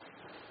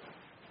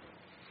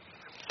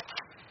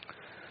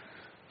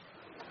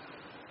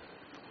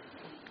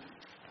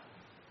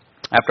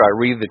after I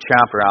read the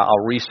chapter,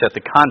 I'll reset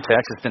the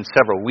context. It's been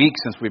several weeks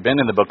since we've been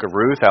in the book of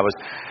Ruth.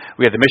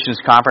 We had the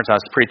missions conference.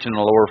 I was preaching in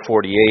the lower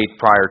 48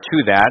 prior to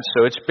that.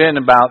 So it's been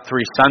about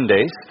 3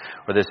 Sundays,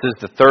 or this is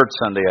the third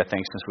Sunday, I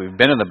think, since we've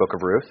been in the book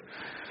of Ruth.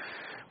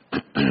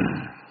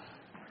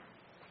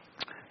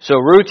 So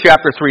Ruth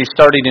chapter 3,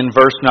 starting in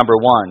verse number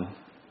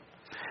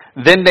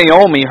 1. Then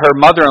Naomi, her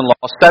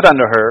mother-in-law, said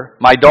unto her,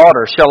 My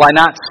daughter, shall I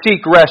not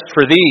seek rest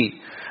for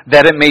thee,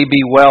 that it may be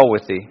well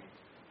with thee?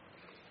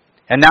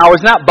 And now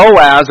is not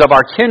Boaz of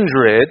our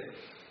kindred,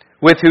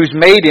 with whose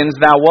maidens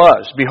thou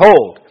wast?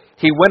 Behold,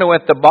 he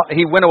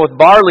winnoweth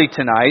barley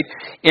tonight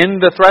in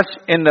the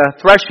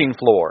threshing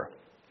floor.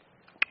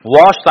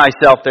 Wash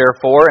thyself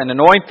therefore, and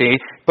anoint thee,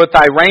 put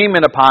thy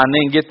raiment upon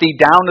thee, and get thee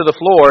down to the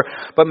floor,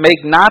 but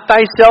make not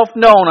thyself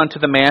known unto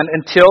the man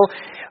until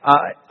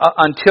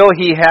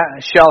he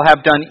shall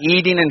have done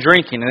eating and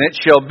drinking. And it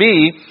shall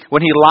be,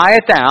 when he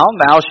lieth down,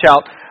 thou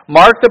shalt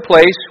mark the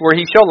place where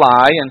he shall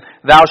lie, and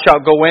thou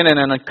shalt go in and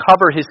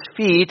uncover his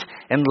feet,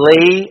 and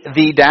lay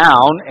thee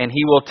down, and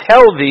he will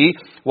tell thee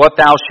what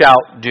thou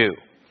shalt do.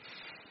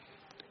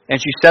 And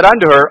she said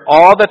unto her,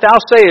 All that thou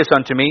sayest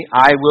unto me,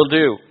 I will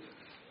do.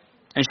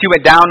 And she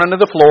went down unto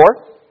the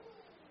floor,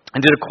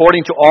 and did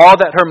according to all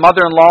that her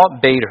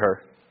mother-in-law bade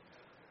her.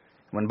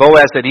 When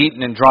Boaz had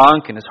eaten and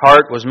drunk, and his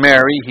heart was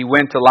merry, he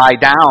went to lie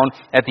down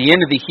at the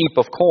end of the heap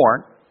of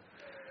corn.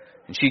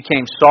 And she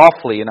came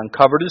softly and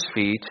uncovered his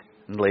feet,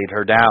 and laid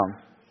her down.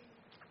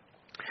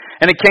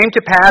 And it came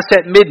to pass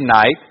at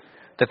midnight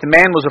that the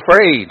man was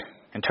afraid,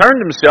 and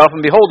turned himself,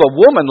 and behold, a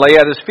woman lay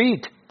at his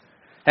feet.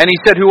 And he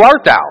said, Who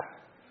art thou?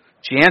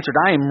 She answered,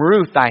 I am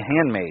Ruth, thy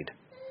handmaid.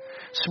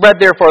 Spread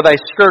therefore thy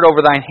skirt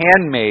over thy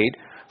handmaid,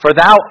 for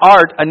thou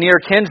art a near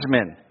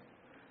kinsman.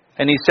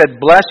 And he said,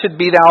 Blessed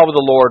be thou of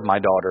the Lord, my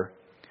daughter.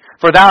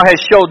 For thou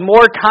hast showed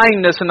more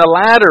kindness in the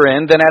latter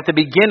end than at the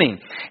beginning,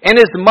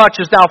 inasmuch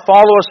as thou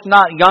followest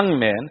not young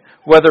men,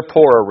 whether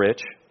poor or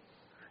rich.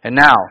 And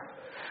now,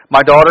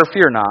 my daughter,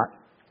 fear not.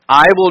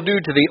 I will do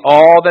to thee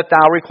all that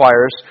thou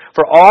requirest,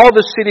 for all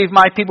the city of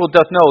my people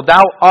doth know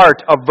thou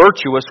art a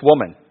virtuous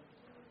woman.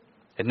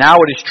 And now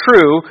it is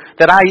true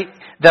that I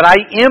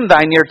am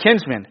thy near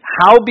kinsman.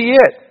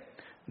 Howbeit,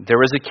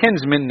 there is a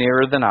kinsman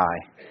nearer than I.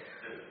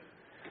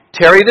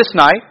 Tarry this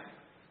night,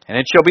 and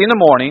it shall be in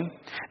the morning,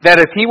 that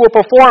if he will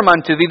perform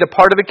unto thee the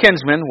part of a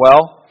kinsman,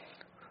 well,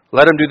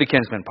 let him do the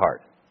kinsman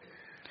part.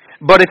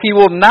 But if he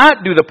will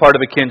not do the part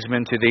of a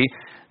kinsman to thee,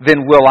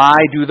 then will I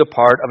do the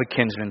part of a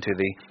kinsman to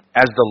thee,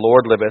 as the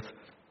Lord liveth.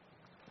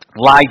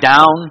 Lie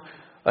down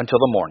until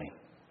the morning.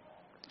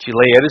 She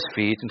lay at his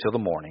feet until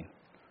the morning.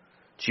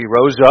 She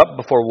rose up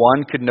before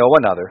one could know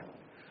another.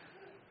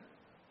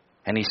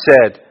 And he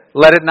said,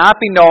 Let it not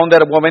be known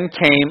that a woman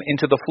came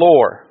into the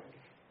floor.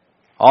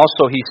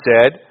 Also he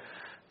said,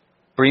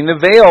 Bring the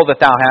veil that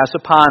thou hast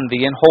upon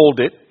thee, and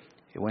hold it.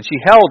 And when she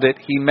held it,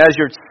 he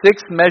measured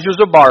 6 measures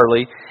of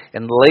barley,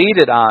 and laid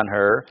it on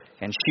her,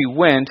 and she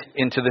went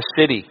into the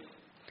city.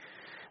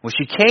 When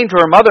she came to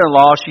her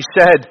mother-in-law, she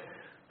said,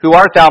 Who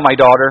art thou, my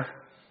daughter?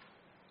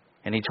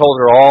 And he told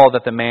her all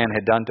that the man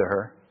had done to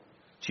her.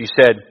 She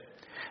said,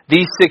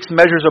 These 6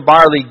 measures of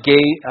barley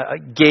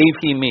gave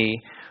he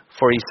me,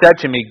 for he said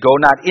to me, Go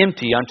not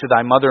empty unto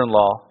thy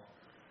mother-in-law.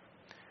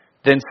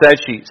 Then said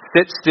she,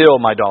 Sit still,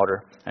 my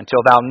daughter,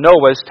 until thou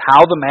knowest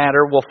how the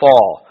matter will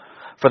fall.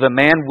 For the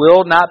man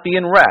will not be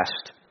in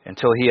rest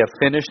until he have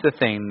finished the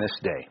thing this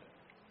day.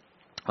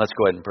 Let's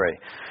go ahead and pray.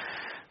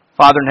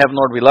 Father in heaven,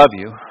 Lord, we love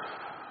you.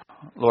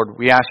 Lord,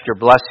 we ask your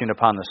blessing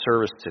upon the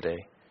service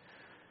today.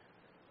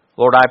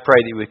 Lord, I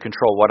pray that you would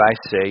control what I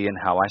say and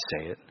how I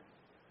say it.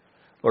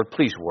 Lord,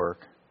 please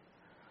work.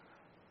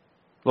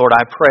 Lord,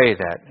 I pray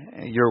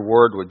that your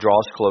word would draw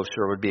us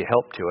closer, would be a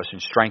help to us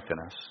and strengthen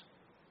us.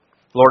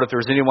 Lord, if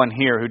there's anyone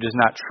here who does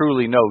not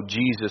truly know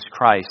Jesus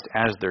Christ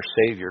as their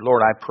Savior,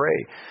 Lord, I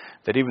pray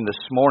that even this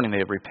morning they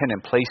have repented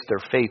and placed their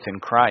faith in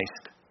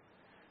Christ.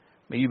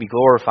 May you be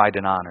glorified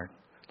and honored.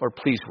 Lord,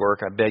 please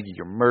work. I beg you,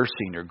 your mercy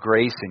and your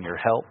grace and your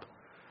help.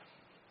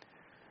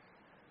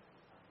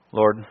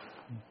 Lord,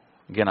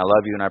 again, I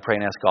love you and I pray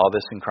and ask all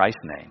this in Christ's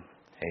name.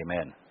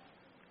 Amen.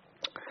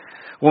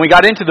 When we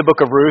got into the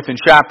book of Ruth in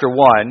chapter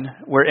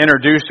 1, we're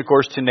introduced, of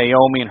course, to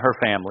Naomi and her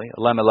family,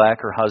 Elimelech,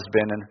 her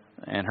husband,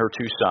 and her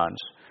 2 sons.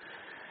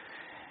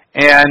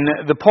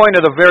 And the point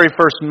of the very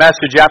first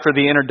message after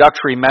the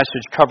introductory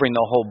message covering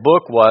the whole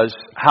book was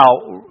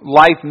how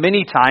life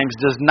many times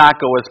does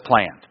not go as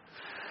planned.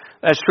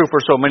 That's true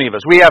for so many of us.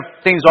 We have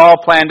things all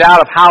planned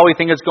out of how we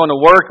think it's going to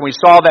work, and we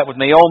saw that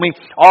with Naomi,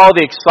 all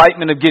the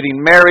excitement of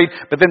getting married,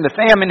 but then the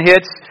famine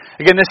hits.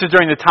 Again, this is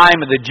during the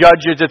time of the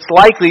judges. It's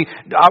likely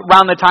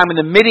around the time when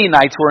the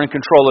Midianites were in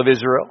control of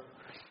Israel,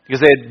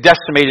 because they had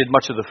decimated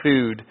much of the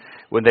food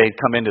when they had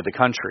come into the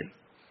country.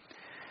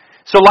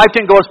 So life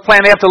didn't go as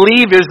planned. They have to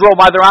leave Israel.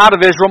 While they're out of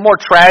Israel, more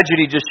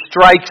tragedy just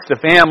strikes the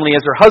family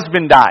as her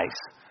husband dies.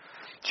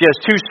 She has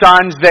 2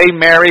 sons. They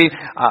marry.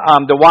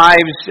 The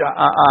wives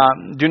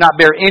do not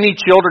bear any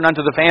children unto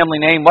the family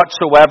name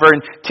whatsoever.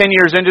 And 10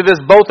 years into this,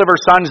 both of her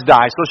sons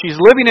die. So she's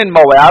living in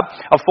Moab,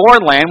 a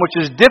foreign land,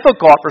 which is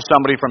difficult for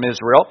somebody from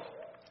Israel.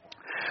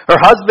 Her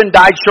husband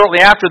died shortly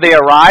after they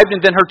arrived,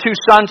 and then her 2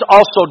 sons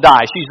also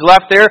die. She's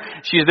left there.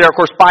 She's there, of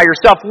course, by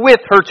herself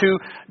with her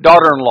 2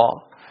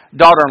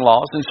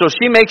 daughter-in-laws. And so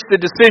she makes the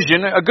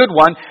decision, a good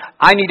one,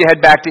 I need to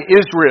head back to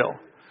Israel.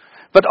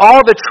 But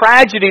all the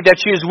tragedy that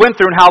she has went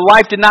through and how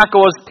life did not go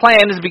as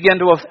planned has begun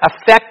to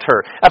affect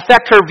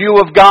her view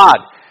of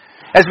God.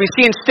 As we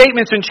see in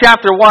statements in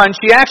chapter 1,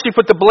 she actually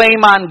put the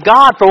blame on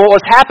God for what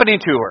was happening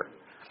to her.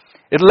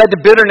 It led to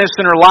bitterness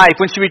in her life.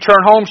 When she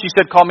returned home, she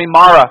said, "Call me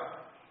Mara."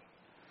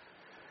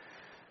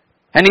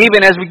 And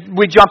even as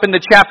we jump into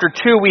chapter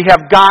 2, we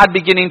have God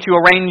beginning to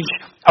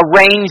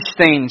arrange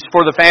things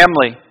for the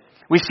family.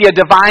 We see a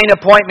divine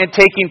appointment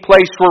taking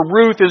place where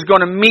Ruth is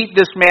going to meet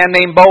this man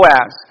named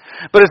Boaz.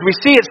 But as we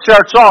see, it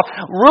starts off,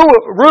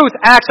 Ruth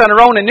acts on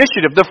her own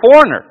initiative, the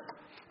foreigner,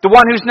 the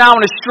one who's now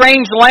in a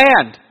strange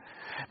land.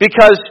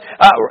 Because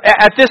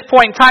at this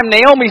point in time,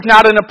 Naomi's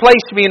not in a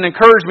place to be an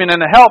encouragement and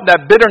a help.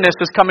 That bitterness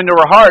has come into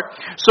her heart.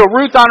 So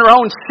Ruth on her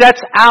own sets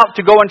out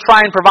to go and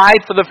try and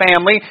provide for the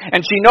family.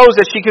 And she knows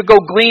that she could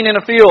go glean in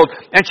a field.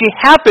 And she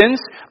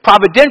happens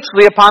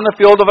providentially upon the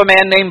field of a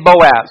man named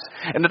Boaz.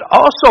 And it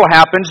also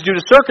happens, due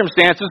to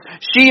circumstances,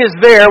 she is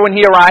there when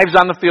he arrives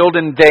on the field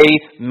and they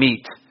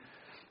meet.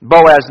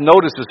 Boaz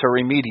notices her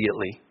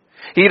immediately.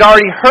 He'd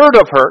already heard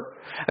of her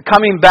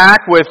coming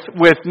back with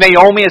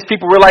Naomi, as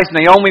people realized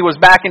Naomi was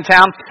back in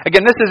town.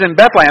 Again, this is in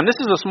Bethlehem. This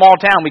is a small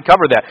town. We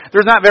cover that.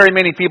 There's not very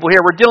many people here.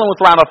 We're dealing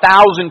with around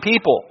 1,000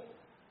 people.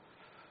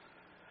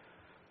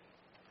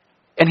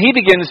 And he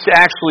begins to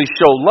actually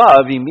show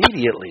love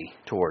immediately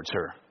towards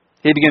her.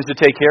 He begins to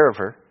take care of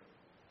her.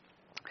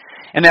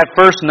 And that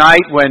first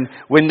night when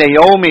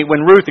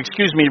Ruth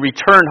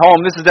returned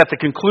home, this is at the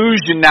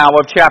conclusion now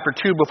of chapter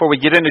 2 before we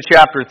get into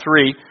chapter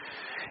 3.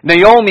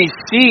 Naomi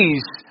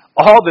sees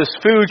all this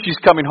food she's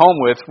coming home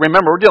with.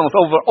 Remember, we're dealing with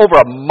over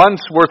a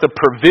month's worth of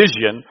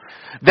provision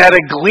that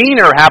a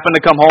gleaner happened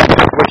to come home with,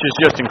 which is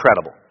just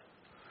incredible.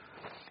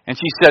 And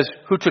she says,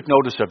 "Who took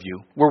notice of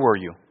you? Where were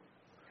you?"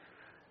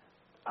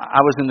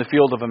 "I was in the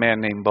field of a man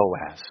named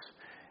Boaz."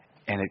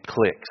 And it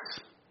clicks.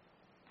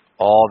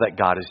 All that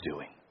God is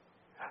doing.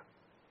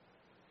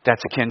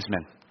 That's a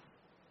kinsman.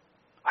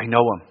 I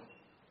know him.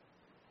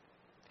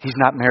 He's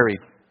not married.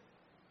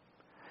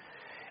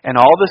 And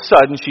all of a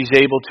sudden, she's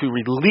able to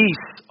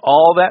release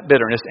all that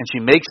bitterness, and she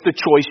makes the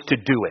choice to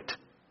do it.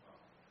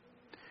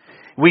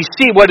 We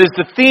see what is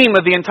the theme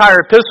of the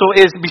entire epistle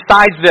is,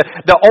 besides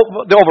the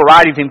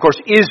overriding theme, of course,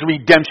 is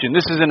redemption.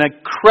 This is an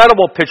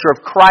incredible picture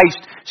of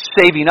Christ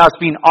saving us,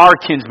 being our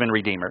kinsman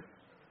redeemer.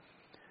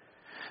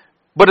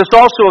 But it's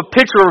also a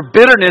picture of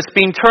bitterness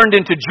being turned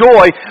into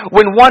joy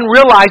when one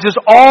realizes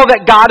all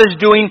that God is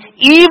doing,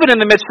 even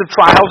in the midst of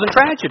trials and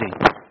tragedy.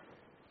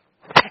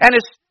 And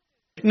as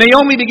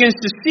Naomi begins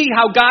to see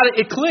how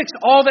it clicks,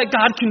 all that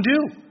God can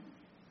do.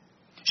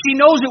 She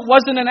knows it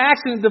wasn't an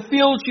accident, the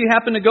field she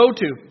happened to go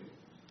to.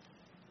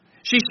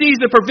 She sees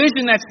the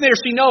provision that's there.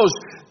 She knows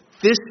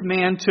this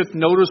man took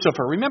notice of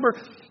her. Remember,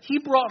 he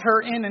brought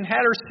her in and had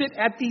her sit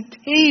at the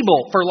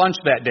table for lunch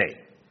that day.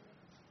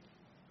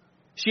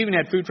 She even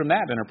had food from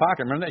that in her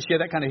pocket. Remember that? She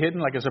had that kind of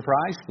hidden like a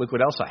surprise. Look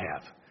what else I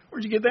have.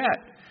 Where'd you get that?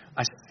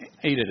 I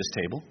ate at his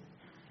table.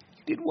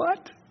 You did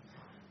what?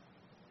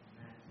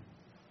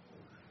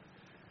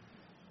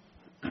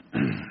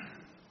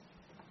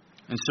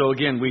 And so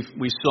again,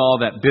 we saw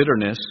that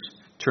bitterness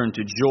turn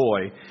to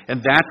joy.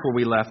 And that's where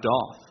we left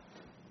off.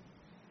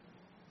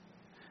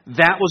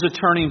 That was a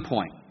turning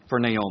point for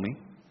Naomi.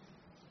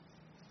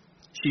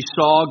 She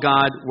saw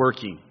God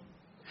working.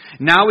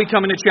 Now we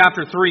come into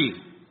chapter 3.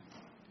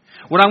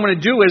 What I'm going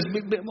to do is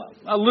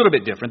a little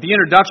bit different. The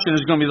introduction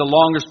is going to be the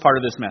longest part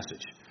of this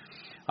message.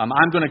 I'm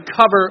going to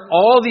cover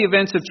all the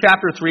events of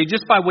chapter 3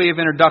 just by way of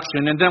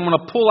introduction, and then I'm going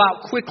to pull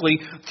out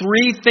quickly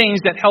 3 things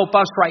that help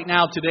us right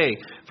now today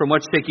from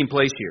what's taking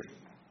place here.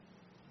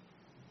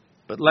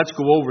 But let's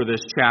go over this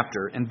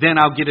chapter, and then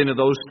I'll get into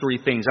those 3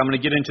 things. I'm going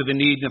to get into the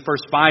need in the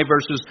first 5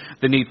 verses,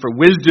 the need for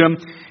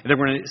wisdom, and then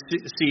we're going to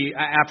see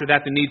after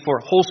that the need for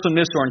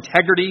wholesomeness or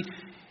integrity,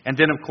 and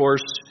then, of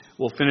course,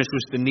 we'll finish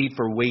with the need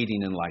for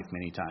waiting in life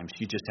many times.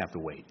 You just have to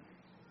wait.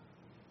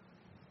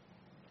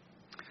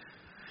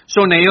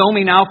 So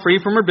Naomi, now free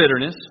from her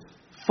bitterness,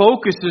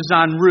 focuses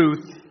on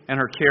Ruth and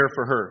her care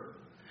for her.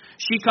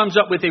 She comes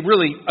up with a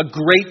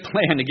great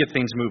plan to get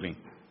things moving.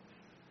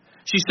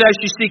 She says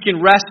she's seeking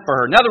rest for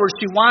her. In other words,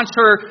 she wants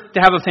her to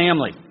have a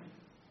family.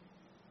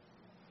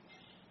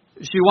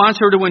 She wants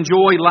her to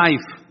enjoy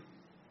life.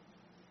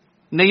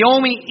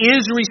 Naomi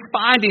is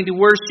responding to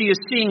where she is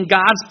seeing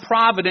God's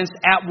providence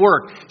at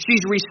work.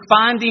 She's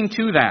responding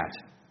to that.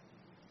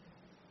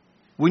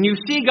 When you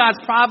see God's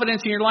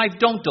providence in your life,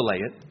 don't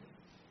delay it.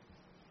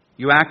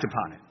 You act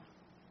upon it.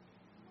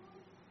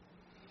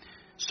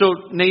 So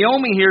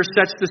Naomi here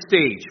sets the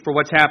stage for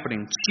what's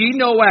happening. She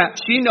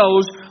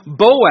knows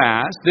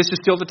Boaz, this is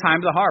still the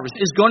time of the harvest,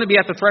 is going to be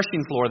at the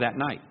threshing floor that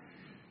night.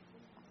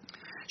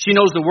 She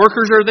knows the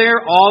workers are there,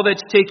 all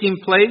that's taking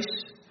place,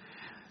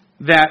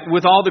 that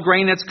with all the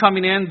grain that's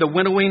coming in, the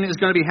winnowing is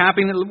going to be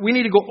happening. We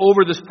need to go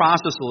over this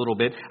process a little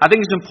bit. I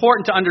think it's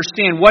important to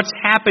understand what's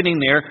happening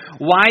there,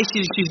 why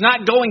she's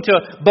not going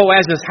to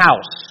Boaz's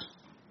house.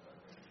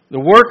 The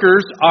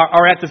workers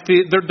are at the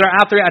field. They're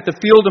out there at the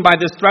field and by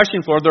this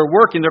threshing floor. They're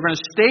working. They're going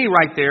to stay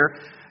right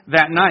there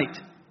that night.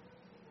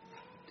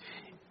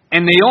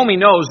 And Naomi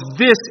knows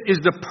this is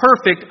the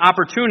perfect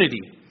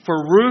opportunity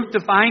for Ruth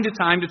to find a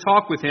time to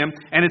talk with him,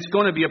 and it's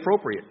going to be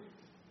appropriate.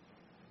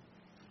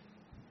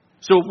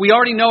 So we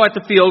already know at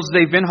the fields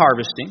they've been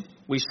harvesting.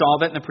 We saw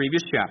that in the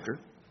previous chapter.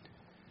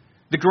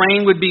 The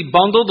grain would be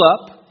bundled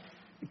up,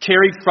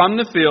 carried from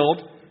the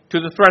field to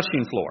the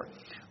threshing floor.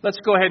 Let's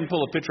go ahead and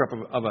pull a picture up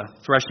of a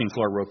threshing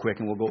floor real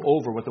quick, and we'll go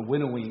over what the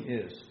winnowing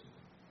is,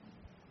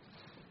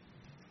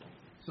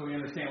 so we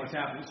understand what's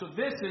happening. So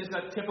this is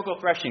a typical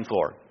threshing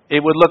floor. It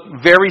would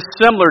look very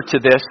similar to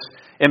this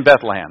in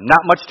Bethlehem.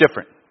 Not much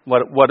different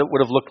what it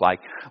would have looked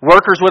like.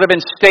 Workers would have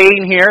been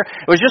staying here.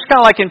 It was just kind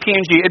of like in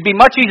PNG. It'd be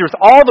much easier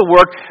with all the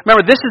work.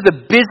 Remember, this is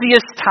the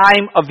busiest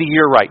time of the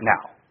year right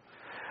now.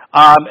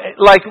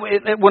 Like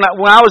when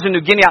I was in New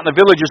Guinea out in the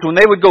villages, when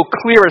they would go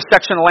clear a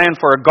section of land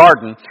for a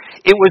garden,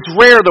 it was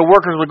rare the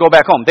workers would go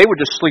back home. They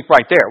would just sleep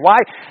right there. Why?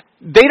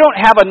 They don't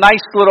have a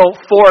nice little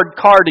Ford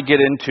car to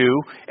get into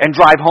and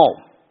drive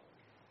home.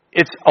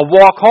 It's a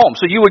walk home.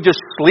 So you would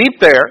just sleep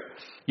there.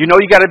 You know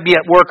you got to be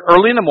at work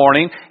early in the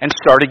morning and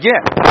start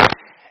again.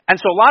 And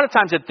so a lot of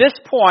times at this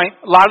point,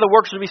 a lot of the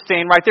workers would be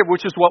staying right there,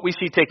 which is what we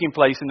see taking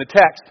place in the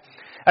text.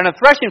 And on the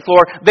threshing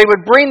floor, they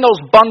would bring those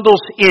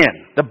bundles in.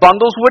 The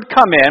bundles would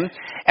come in,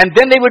 and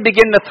then they would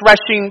begin the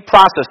threshing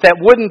process. That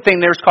wooden thing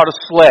there is called a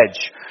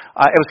sledge.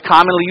 It was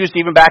commonly used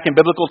even back in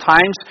biblical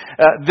times.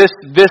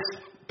 This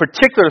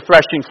particular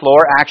threshing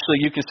floor,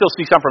 actually, you can still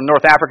see some from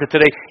North Africa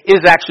today,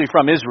 is actually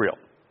from Israel.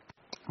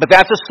 But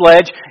that's a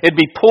sledge. It'd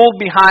be pulled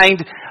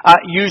behind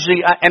usually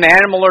an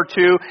animal or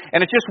two,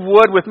 and it's just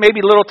wood with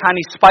maybe little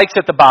tiny spikes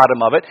at the bottom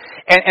of it.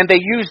 And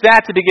they use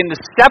that to begin to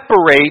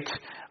separate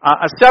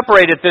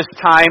at this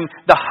time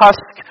the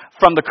husk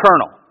from the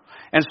kernel.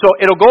 And so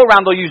it'll go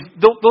around. They'll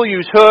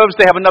use hooves.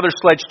 They have another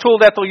sledge tool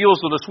that they'll use.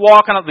 They'll just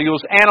walk on it. They'll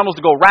use animals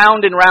to go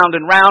round and round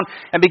and round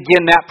and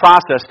begin that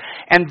process.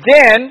 And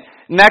then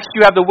next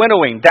you have the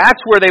winnowing. That's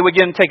where they would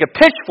again take a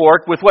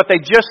pitchfork with what they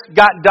just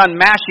got done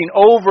mashing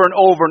over and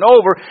over and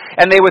over,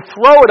 and they would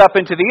throw it up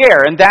into the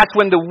air. And that's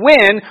when the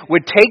wind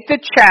would take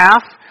the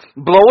chaff,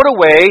 blow it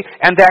away,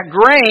 and that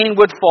grain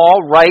would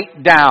fall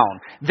right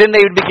down. Then they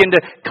would begin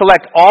to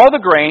collect all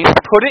the grain,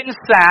 put it in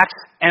sacks,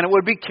 and it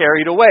would be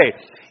carried away.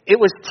 It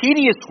was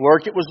tedious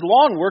work, it was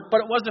long work,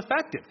 but it was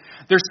effective.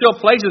 There's still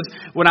places,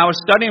 when I was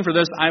studying for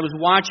this, I was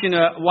watched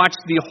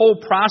the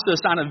whole process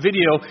on a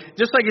video,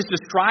 just like it's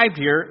described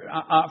here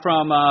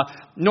from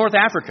North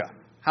Africa,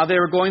 how they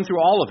were going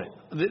through all of it,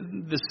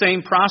 the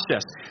same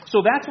process. So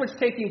that's what's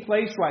taking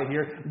place right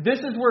here. This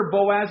is where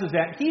Boaz is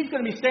at. He's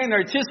going to be staying there.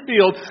 It's his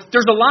field.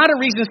 There's a lot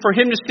of reasons for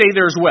him to stay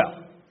there as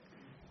well.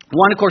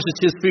 One, of course,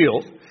 it's his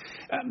field.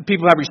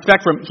 People have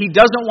respect for him. He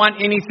doesn't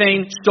want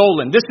anything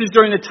stolen. This is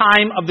during the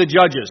time of the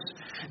judges.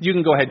 You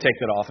can go ahead and take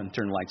that off and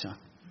turn the lights on.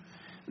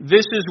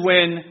 This is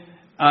when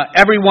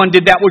everyone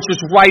did that which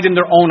was right in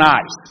their own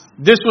eyes.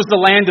 This was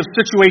the land of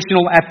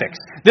situational ethics.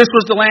 This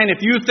was the land, if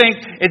you think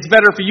it's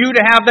better for you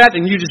to have that,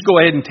 then you just go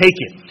ahead and take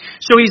it.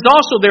 So he's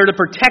also there to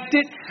protect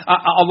it,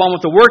 along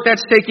with the work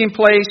that's taking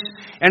place.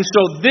 And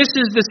so this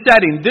is the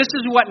setting. This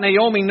is what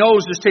Naomi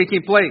knows is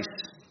taking place.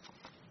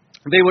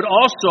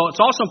 It's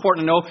also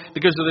important to know,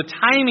 because of the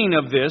timing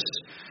of this,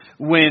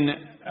 when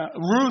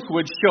Ruth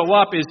would show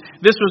up, is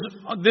this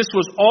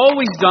was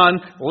always done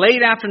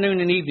late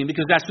afternoon and evening,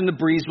 because that's when the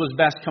breeze was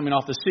best coming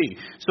off the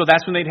sea. So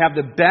that's when they'd have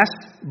the best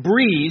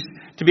breeze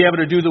to be able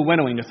to do the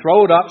winnowing, to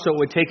throw it up so it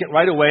would take it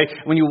right away.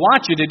 When you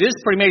watch it, it is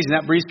pretty amazing.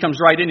 That breeze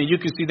comes right in, and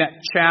you can see that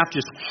chaff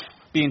just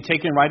being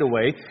taken right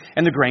away,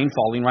 and the grain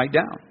falling right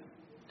down.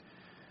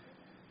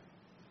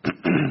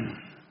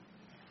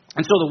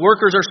 And so the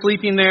workers are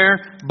sleeping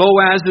there.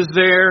 Boaz is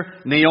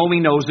there. Naomi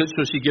knows it,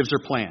 so she gives her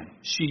plan.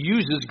 She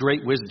uses great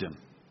wisdom.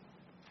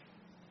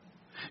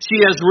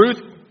 She, as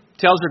Ruth,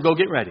 tells her, go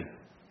get ready.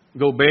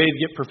 Go bathe,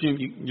 get perfume.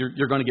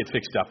 You're going to get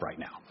fixed up right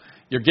now.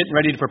 You're getting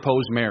ready to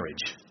propose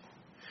marriage.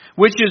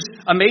 Which is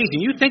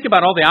amazing. You think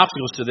about all the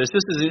obstacles to this.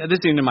 This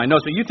isn't in my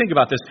notes, but you think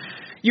about this.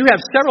 You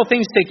have several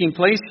things taking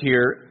place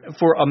here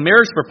for a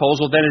marriage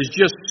proposal that is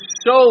just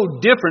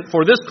so different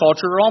for this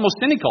culture or almost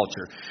any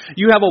culture.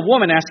 You have a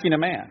woman asking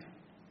a man.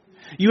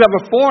 You have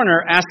a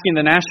foreigner asking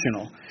the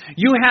national.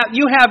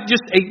 You have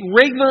just a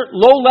regular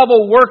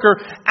low-level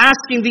worker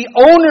asking the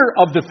owner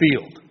of the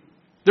field.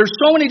 There's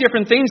so many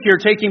different things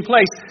here taking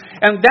place.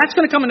 And that's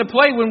going to come into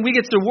play when we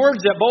get to the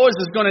words that Boaz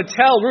is going to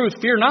tell Ruth,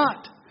 fear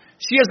not.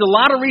 She has a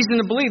lot of reason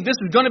to believe this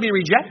is going to be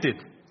rejected.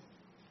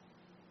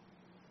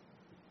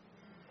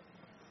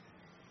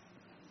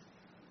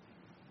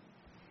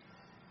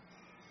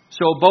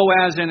 So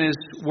Boaz and his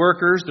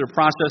workers, they're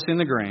processing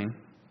the grain.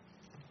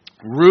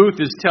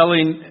 Naomi's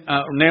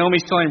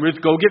telling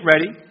Ruth, go get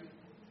ready.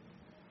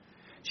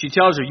 She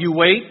tells her, you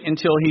wait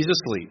until he's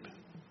asleep.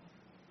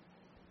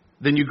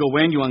 Then you go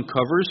in, you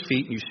uncover his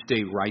feet, and you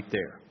stay right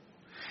there.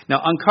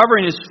 Now,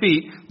 uncovering his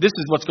feet, this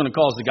is what's going to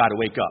cause the guy to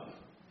wake up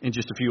in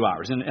just a few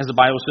hours. And as the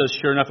Bible says,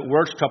 sure enough, it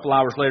works. A couple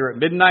hours later at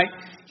midnight,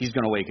 he's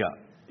going to wake up.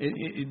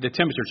 The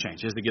temperature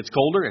changes. As it gets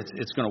colder,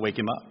 it's going to wake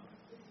him up.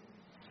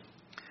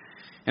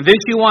 And then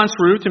she wants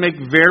Ruth to make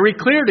very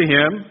clear to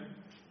him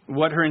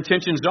what her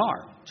intentions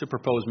are to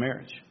propose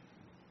marriage.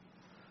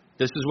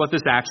 This is what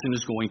this action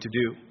is going to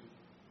do.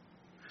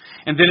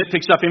 And then it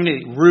picks up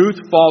immediately. Ruth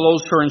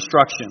follows her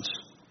instructions.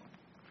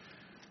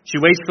 She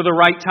waits for the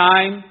right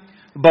time.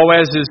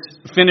 Boaz is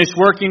finished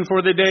working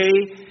for the day.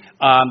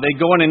 They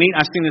go in and eat.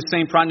 I've seen the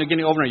same problem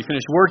getting over. You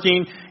finish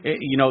working.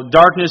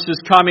 Darkness is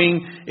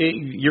coming.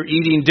 You're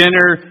eating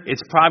dinner.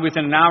 It's probably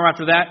within an hour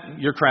after that,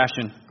 you're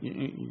crashing.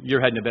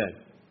 You're heading to bed.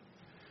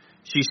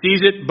 She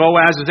sees it.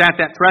 Boaz is at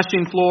that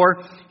threshing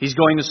floor. He's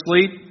going to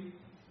sleep.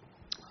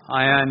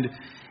 And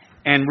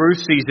Ruth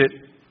sees it.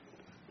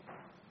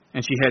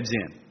 And she heads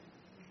in.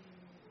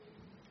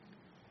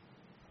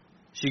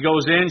 She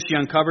goes in. She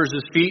uncovers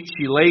his feet.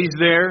 She lays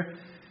there.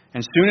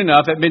 And soon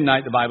enough, at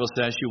midnight, the Bible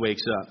says, she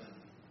wakes up.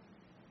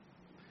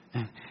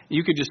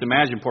 You could just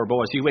imagine poor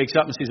Boaz. He wakes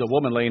up and sees a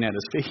woman laying at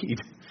his feet.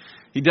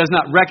 He does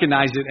not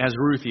recognize it as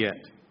Ruth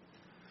yet.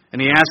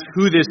 And he asks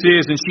who this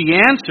is. And she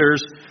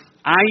answers,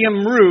 I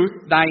am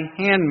Ruth, thy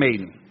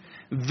handmaiden.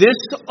 This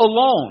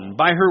alone,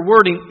 by her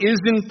wording, is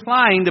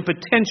implying the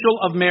potential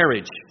of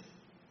marriage.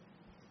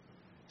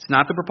 It's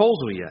not the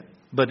proposal yet,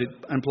 but it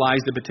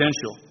implies the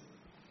potential.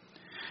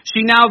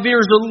 She now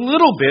veers a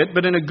little bit,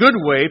 but in a good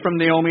way, from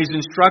Naomi's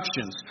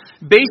instructions.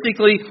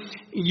 Basically,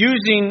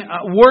 using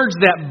words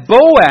that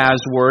Boaz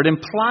word,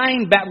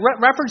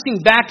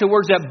 referencing back to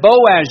words that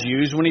Boaz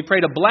used when he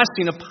prayed a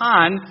blessing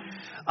upon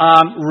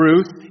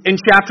Ruth in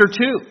chapter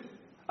 2,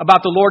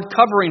 about the Lord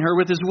covering her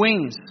with his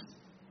wings.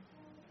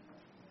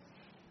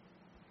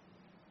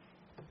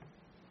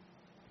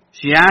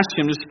 She asked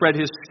him to spread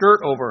his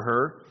skirt over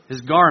her,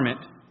 his garment.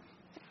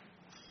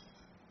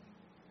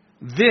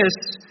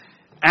 This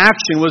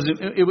action was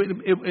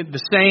the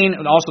saying,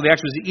 and also the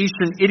action was the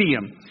Eastern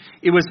idiom.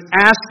 It was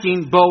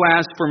asking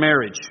Boaz for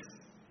marriage.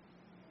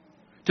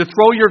 To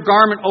throw your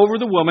garment over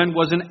the woman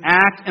was an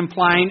act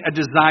implying a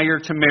desire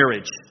to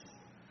marriage.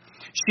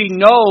 She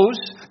knows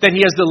that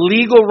he has the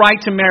legal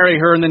right to marry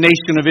her in the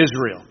nation of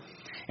Israel.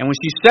 And when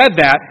she said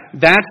that,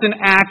 that's an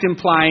act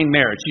implying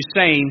marriage. She's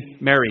saying,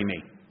 marry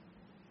me.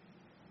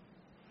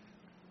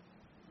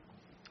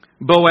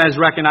 Boaz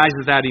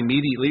recognizes that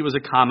immediately. It was a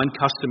common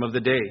custom of the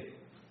day.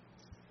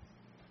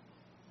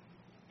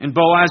 In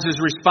Boaz's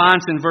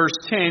response in verse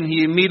 10,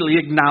 he immediately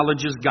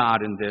acknowledges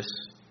God in this.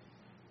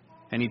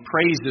 And he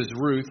praises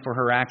Ruth for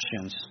her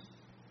actions.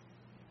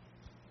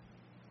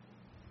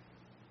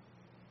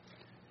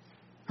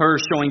 Her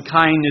showing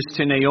kindness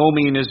to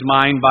Naomi in his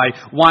mind by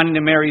wanting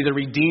to marry the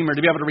Redeemer,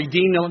 to be able to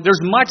redeem them.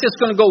 There's much that's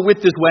going to go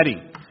with this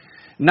wedding.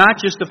 Not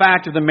just the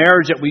fact of the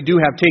marriage that we do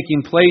have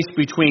taking place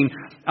between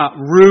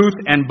Ruth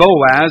and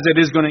Boaz, that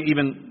is going to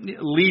even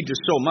lead to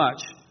so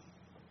much.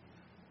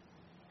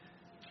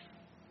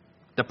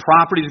 The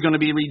property is going to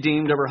be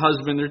redeemed of her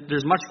husband.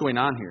 There's much going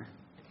on here.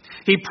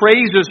 He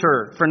praises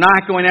her for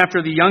not going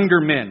after the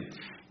younger men.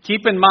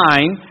 Keep in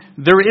mind,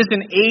 there is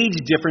an age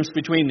difference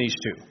between these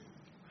two.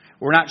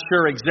 We're not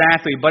sure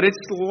exactly, but it's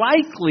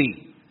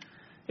likely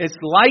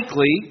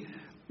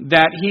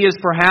that he is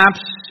perhaps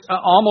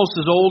almost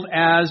as old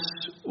as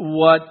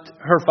what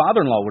her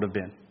father-in-law would have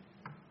been.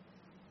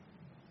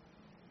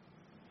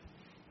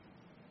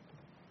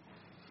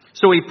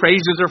 So he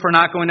praises her for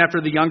not going after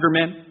the younger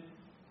men,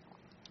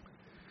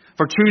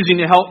 for choosing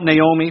to help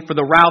Naomi, for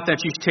the route that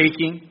she's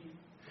taking,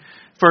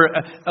 for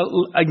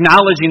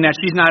acknowledging that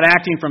she's not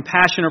acting from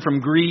passion or from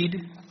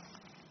greed.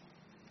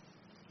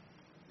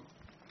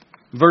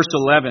 Verse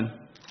 11.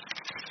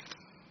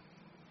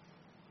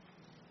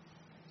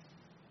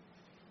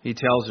 He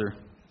tells her,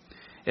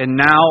 and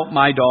now,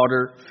 my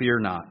daughter, fear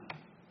not.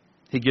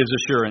 He gives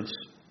assurance.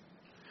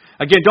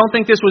 Again, don't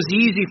think this was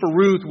easy for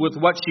Ruth with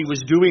what she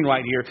was doing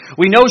right here.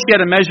 We know she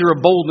had a measure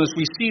of boldness.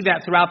 We see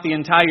that throughout the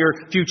entire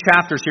few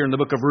chapters here in the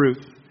book of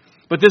Ruth.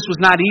 But this was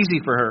not easy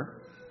for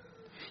her.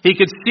 He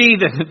could see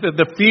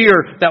the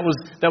fear that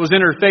was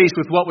in her face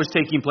with what was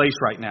taking place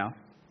right now.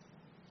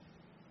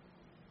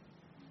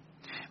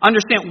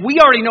 Understand, we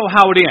already know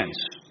how it ends.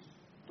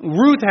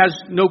 Ruth has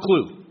no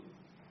clue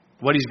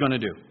what he's going to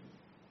do.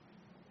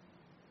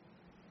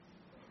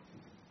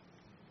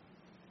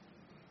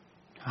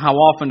 How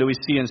often do we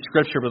see in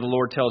Scripture where the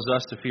Lord tells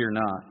us to fear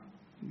not?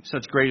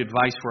 Such great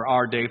advice for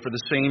our day for the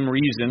same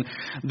reason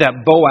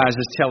that Boaz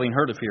is telling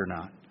her to fear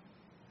not.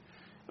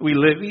 We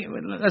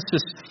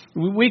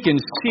can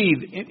see,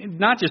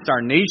 not just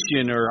our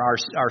nation or our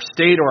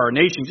state or our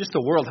nation, just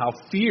the world, how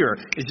fear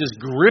is just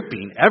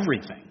gripping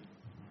everything.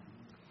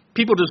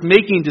 People just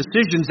making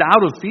decisions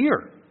out of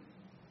fear.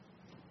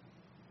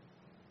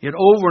 Yet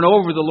over and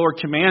over the Lord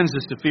commands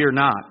us to fear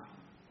not.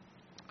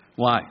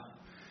 Why?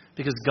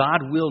 Because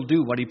God will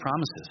do what He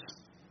promises.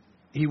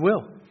 He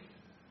will.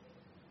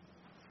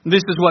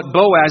 This is what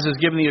Boaz is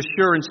giving the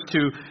assurance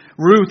to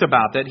Ruth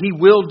about, that he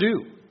will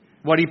do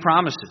what he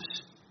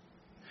promises.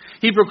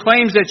 He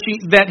proclaims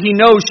that he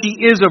knows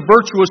she is a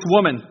virtuous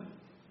woman.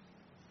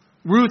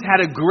 Ruth had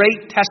a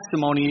great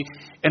testimony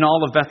in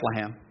all of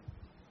Bethlehem.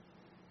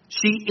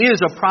 She is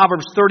a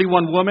Proverbs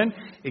 31 woman,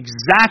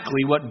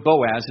 exactly what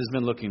Boaz has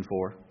been looking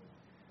for.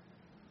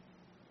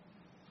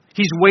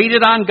 He's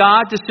waited on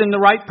God to send the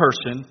right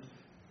person,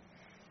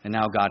 and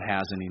now God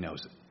has, and He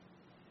knows it.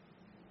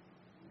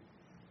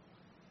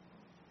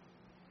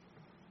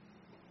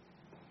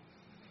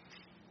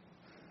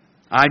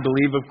 I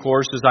believe, of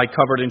course, as I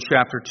covered in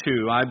chapter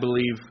 2, I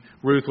believe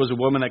Ruth was a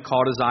woman that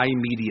caught His eye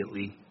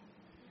immediately.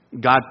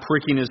 God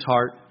pricking his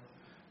heart.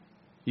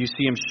 You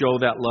see Him show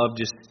that love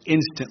just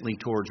instantly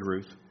towards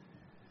Ruth.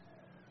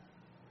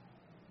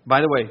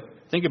 By the way,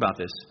 think about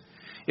this.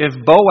 If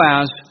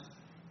Boaz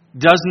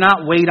does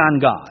not wait on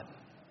God,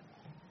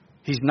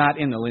 he's not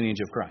in the lineage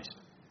of Christ.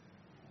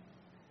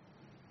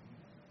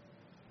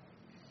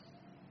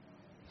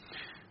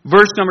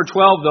 Verse number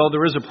 12, though,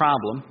 there is a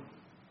problem.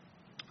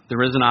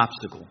 There is an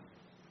obstacle.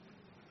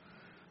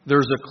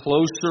 There's a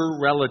closer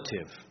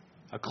relative,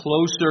 a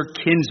closer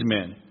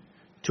kinsman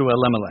to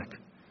Elimelech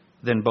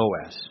than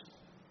Boaz.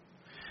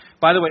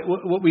 By the way,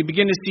 what we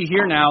begin to see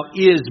here now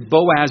is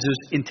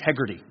Boaz's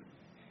integrity.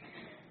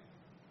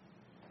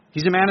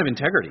 He's a man of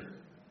integrity.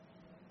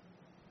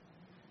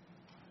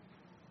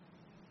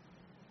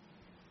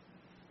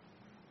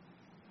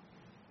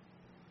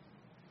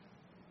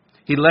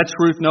 He lets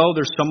Ruth know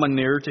there's someone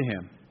nearer to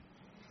him.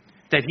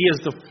 That he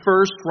has the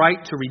first right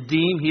to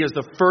redeem. He has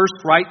the first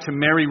right to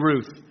marry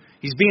Ruth.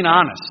 He's being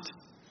honest.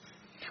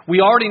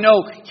 We already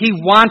know he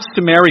wants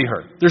to marry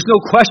her. There's no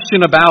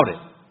question about it.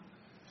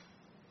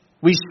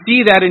 We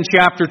see that in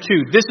chapter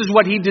 2. This is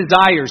what he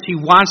desires. He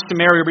wants to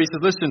marry her. But he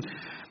says, listen,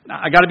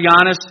 I got to be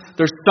honest.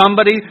 There's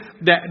somebody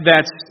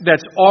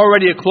that's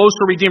already a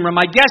closer redeemer.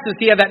 My guess is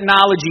he had that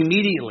knowledge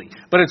immediately.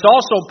 But it's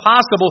also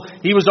possible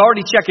he was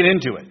already checking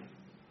into it.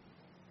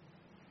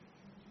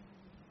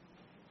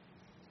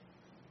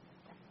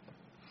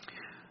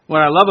 What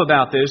I love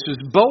about this is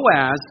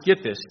Boaz,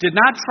 get this, did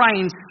not try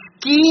and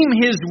scheme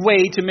his way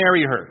to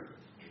marry her.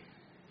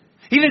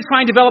 He didn't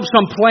try and develop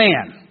some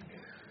plan.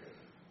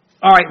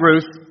 All right,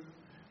 Ruth,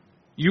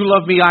 you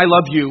love me, I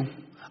love you.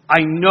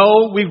 I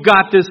know we've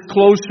got this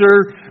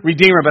closer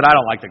redeemer, but I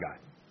don't like the guy.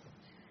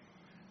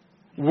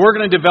 We're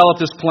going to develop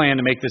this plan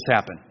to make this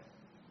happen.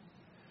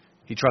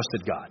 He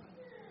trusted God.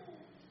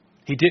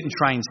 He didn't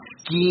try and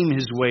scheme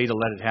his way to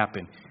let it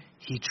happen.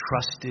 He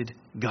trusted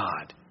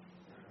God.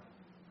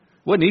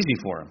 Wasn't easy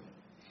for him.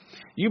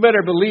 You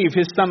better believe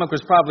his stomach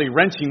was probably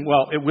wrenching.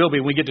 Well, it will be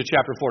when we get to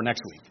chapter 4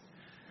 next week.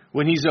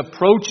 When he's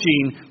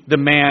approaching the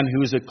man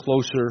who is a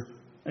closer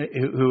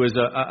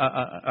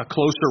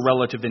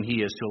relative than he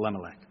is to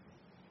Elimelech.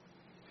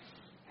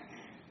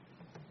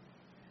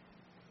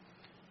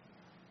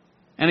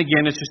 And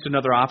again, it's just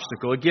another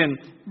obstacle. Again,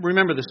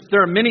 remember this.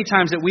 There are many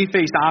times that we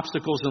face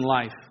obstacles in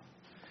life.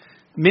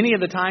 Many of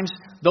the times,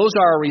 those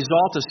are a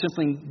result of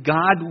simply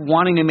God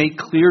wanting to make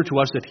clear to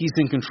us that He's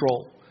in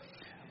control.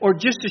 Or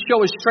just to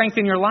show His strength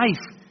in your life.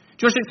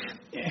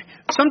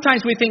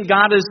 Sometimes we think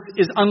God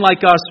is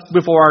unlike us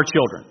before our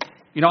children.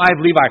 You know, I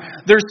have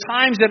Levi. There's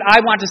times that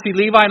I want to see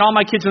Levi and all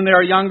my kids when they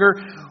are younger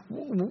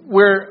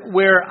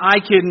where I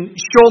can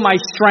show my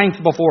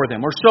strength before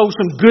them or show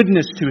some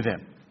goodness to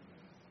them.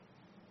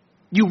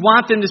 You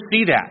want them to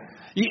see that.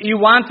 You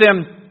want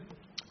them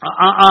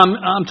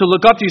to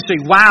look up to you and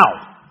say, wow,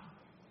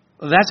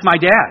 that's my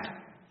dad.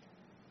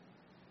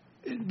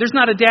 There's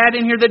not a dad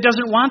in here that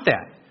doesn't want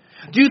that.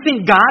 Do you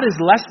think God is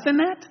less than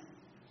that?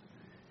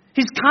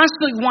 He's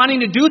constantly wanting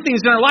to do things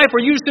in our life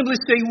where you simply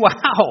say,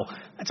 wow,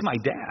 that's my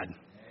dad.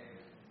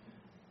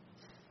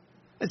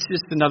 That's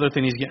just another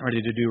thing He's getting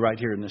ready to do right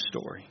here in this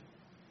story.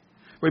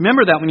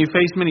 Remember that when you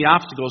face many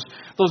obstacles,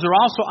 those are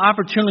also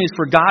opportunities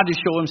for God to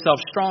show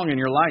Himself strong in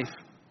your life.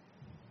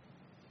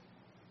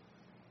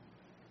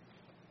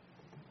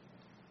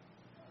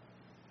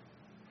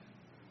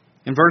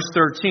 In verse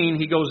 13,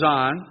 he goes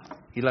on.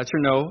 He lets her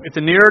know, if the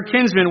nearer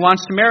kinsman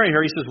wants to marry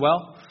her, he says,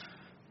 well,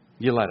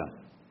 you let him.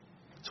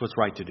 That's what's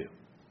right to do.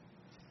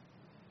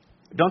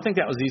 Don't think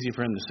that was easy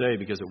for him to say,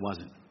 because it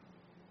wasn't.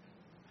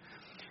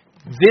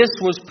 This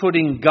was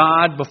putting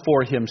God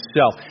before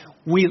himself.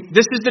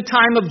 This is the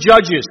time of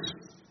judges.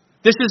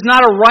 This is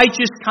not a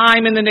righteous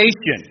time in the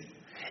nation.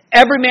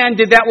 Every man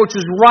did that which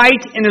was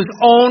right in his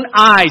own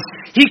eyes.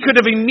 He could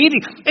have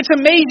immediately... It's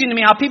amazing to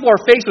me how people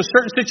are faced with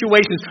certain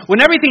situations.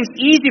 When everything's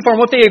easy for them,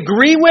 what they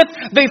agree with,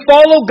 they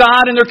follow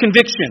God in their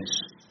convictions.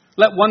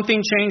 Let one thing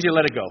change, they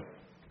let it go.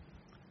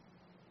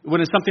 When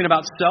it's something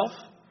about self,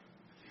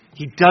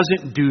 he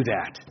doesn't do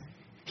that.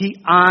 He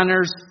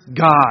honors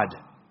God.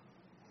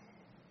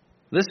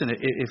 Listen,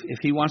 if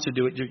he wants to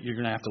do it, you're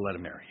going to have to let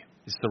him marry you.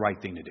 It's the right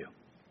thing to do.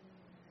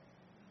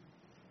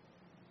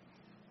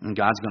 And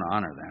God's going to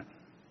honor that.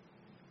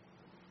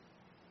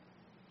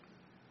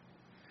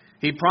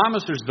 He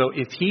promises, though,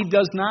 if he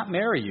does not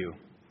marry you,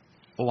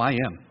 oh, I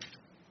am.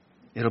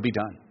 It'll be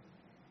done.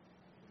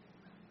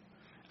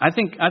 I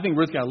think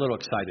Ruth got a little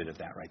excited at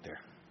that right there.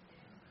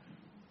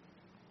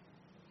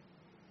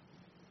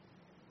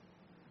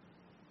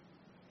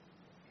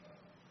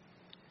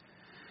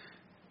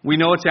 We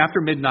know it's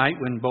after midnight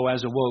when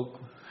Boaz awoke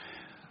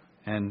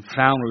and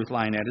found Ruth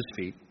lying at his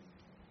feet.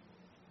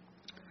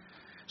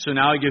 So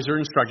now he gives her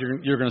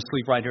instruction, you're going to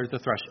sleep right here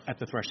at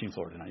the threshing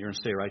floor tonight. You're going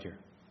to stay right here.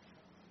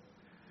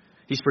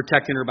 He's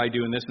protecting her by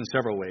doing this in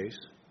several ways.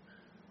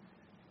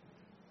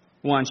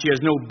 One, she has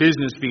no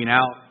business being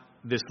out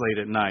this late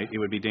at night. It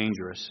would be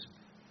dangerous.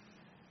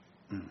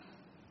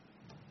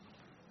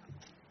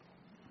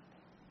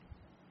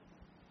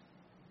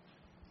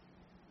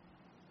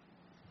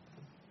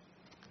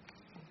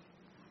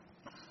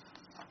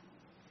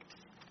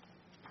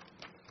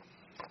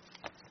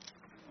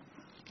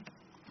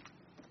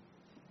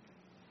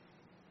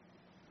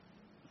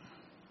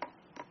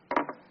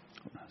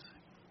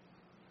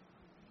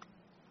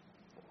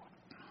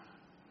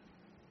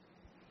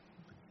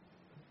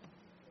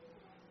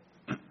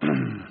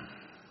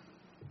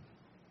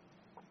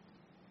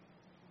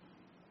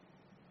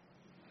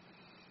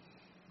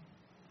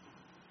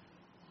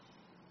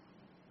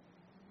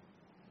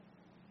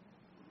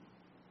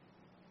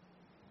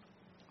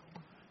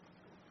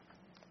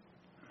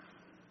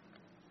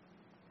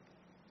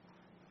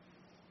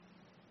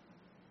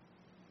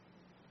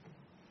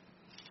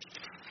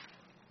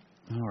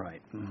 All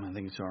right. I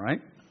think it's all right.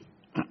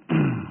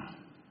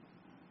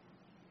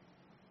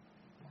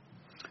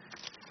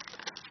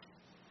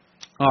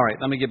 All right,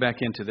 let me get back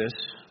into this.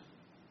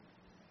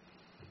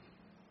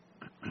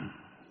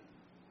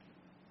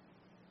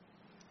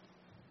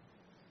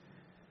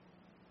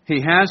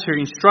 He has her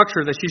instruct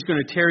her that she's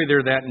going to tarry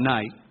there that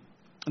night.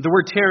 The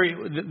word tarry,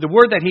 the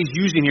word that he's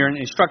using here in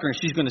instructing her,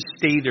 she's going to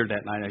stay there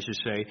that night, I should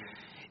say.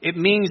 It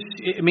means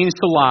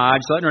to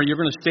lodge, letting her, you're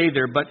going to stay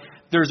there, but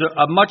there's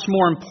a much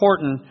more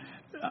important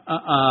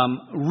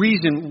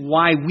reason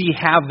why we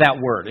have that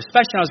word.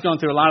 Especially when I was going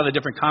through a lot of the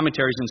different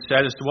commentaries and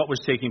said as to what was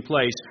taking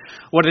place.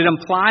 What it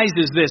implies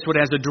is this, what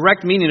has a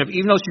direct meaning of,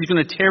 even though she's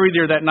going to tarry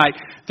there that night,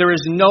 there is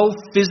no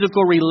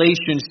physical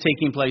relations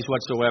taking place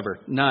whatsoever.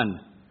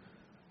 None.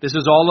 This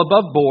is all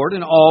above board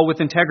and all with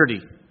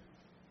integrity.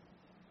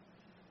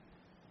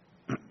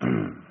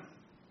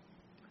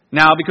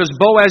 Now, because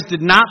Boaz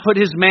did not put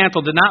his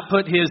mantle, did not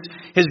put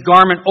his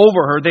garment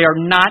over her, they are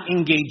not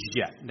engaged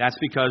yet. That's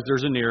because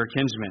there's a nearer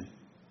kinsman.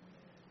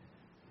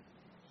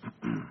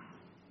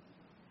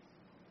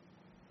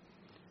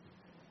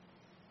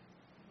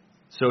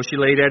 So she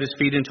laid at his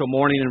feet until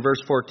morning. In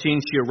verse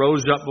 14, she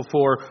arose up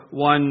before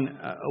one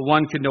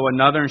could know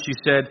another, and she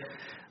said,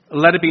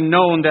 "Let it be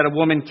known that a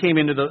woman came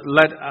into the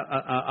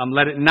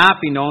let it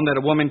not be known that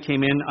a woman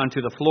came in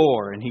unto the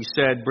floor." And he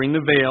said, "Bring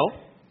the veil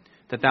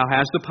that thou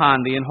hast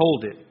upon thee, and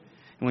hold it."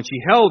 And when she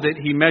held it,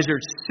 he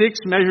measured 6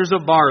 measures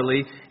of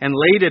barley and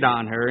laid it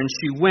on her, and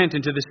she went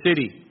into the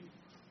city.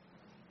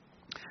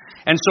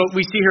 And so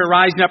we see her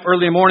rising up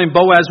early in the morning.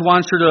 Boaz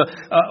wants her to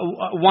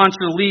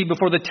leave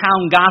before the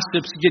town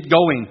gossips get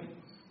going,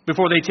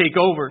 before they take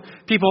over.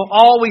 People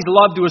always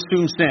love to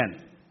assume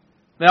sin.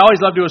 They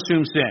always love to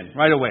assume sin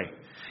right away.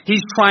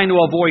 He's trying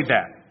to avoid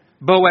that.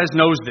 Boaz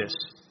knows this.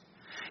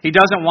 He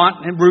doesn't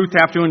want Ruth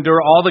to have to endure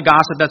all the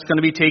gossip that's going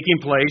to be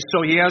taking place, so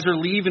he has her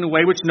leave in a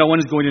way which no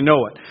one is going to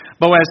know it.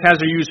 Boaz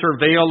has her use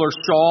her veil or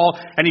shawl,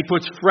 and he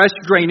puts fresh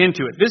grain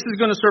into it. This is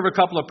going to serve a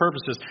couple of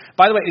purposes.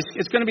 By the way,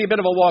 it's going to be a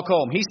bit of a walk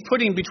home. He's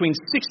putting between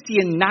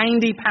 60 and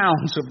 90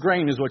 pounds of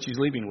grain is what she's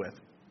leaving with.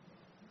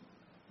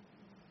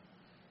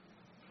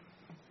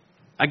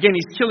 Again,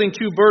 he's killing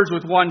 2 birds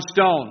with one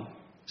stone.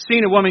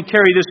 Seeing a woman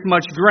carry this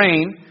much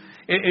grain,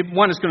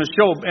 one is going to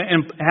show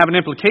and have an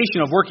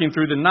implication of working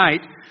through the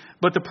night.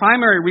 But the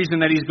primary reason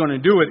that he's going to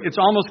do it, it's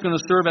almost going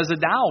to serve as a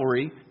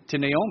dowry to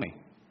Naomi.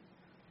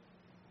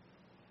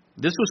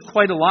 This was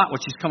quite a lot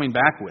what she's coming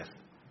back with.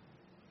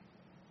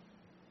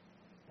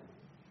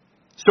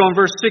 So in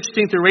verse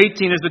 16 through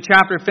 18, as the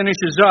chapter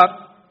finishes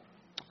up,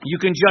 you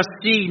can just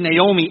see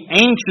Naomi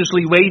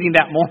anxiously waiting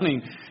that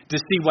morning to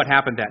see what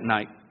happened that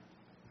night.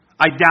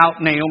 I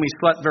doubt Naomi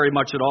slept very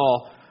much at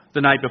all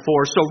the night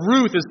before. So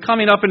Ruth is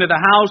coming up into the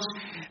house.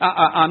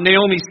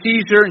 Naomi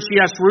sees her and she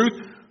asks Ruth,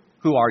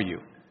 "Who are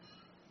you?"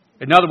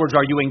 In other words,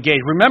 are you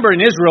engaged? Remember,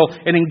 in Israel,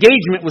 an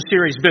engagement was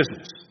serious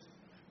business.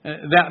 It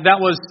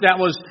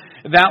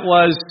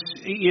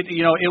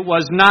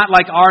was not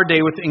like our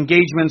day with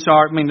engagements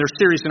are. I mean, they're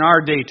serious in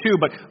our day too,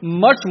 but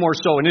much more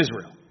so in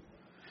Israel.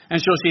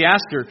 And so she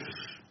asked her,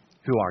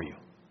 "Who are you?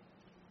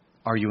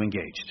 Are you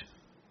engaged?"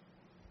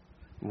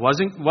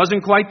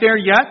 Wasn't quite there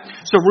yet.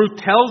 So Ruth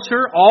tells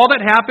her all that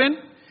happened,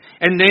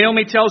 and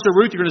Naomi tells her,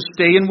 "Ruth, you're going to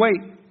stay and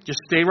wait. Just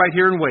stay right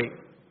here and wait."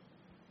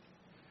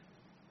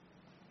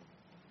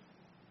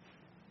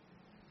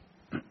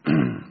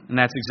 And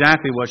that's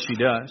exactly what she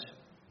does.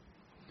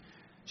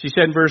 She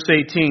said in verse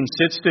 18,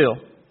 "Sit still,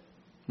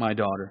 my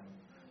daughter,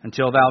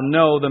 until thou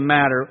know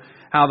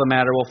how the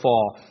matter will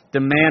fall. The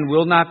man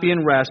will not be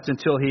in rest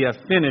until he have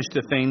finished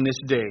the thing this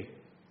day."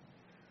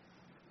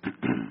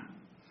 And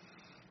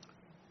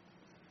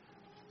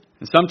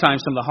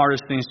sometimes some of the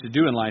hardest things to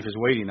do in life is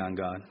waiting on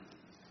God.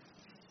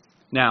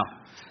 Now,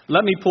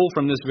 let me pull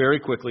from this very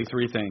quickly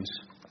 3 things.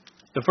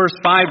 The first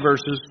 5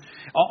 verses,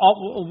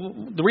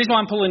 the reason why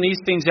I'm pulling these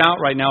things out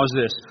right now is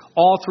this.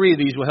 All 3 of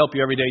these will help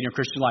you every day in your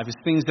Christian life. It's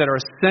things that are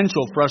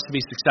essential for us to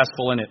be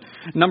successful in it.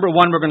 Number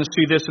 1, we're going to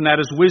see this, and that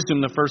is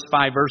wisdom, the first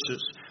 5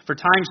 verses. For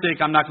time's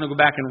sake, I'm not going to go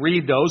back and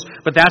read those,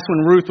 but that's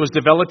when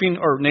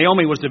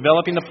Naomi was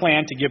developing the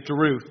plan to give to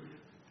Ruth.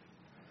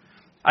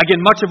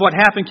 Again, much of what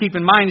happened, keep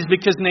in mind, is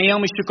because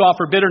Naomi shook off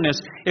her bitterness.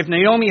 If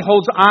Naomi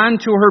holds on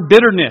to her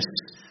bitterness,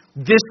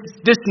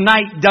 this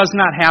night does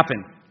not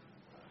happen.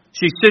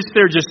 She sits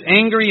there just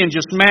angry and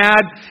just mad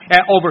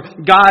over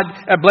God,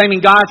 blaming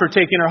God for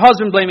taking her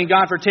husband, blaming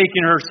God for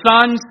taking her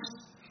sons.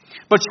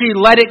 But she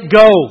let it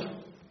go.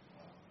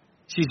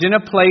 She's in a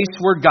place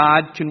where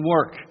God can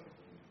work.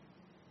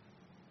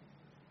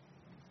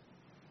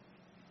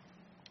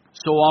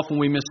 So often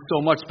we miss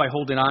so much by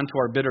holding on to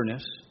our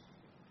bitterness.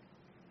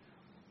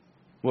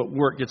 What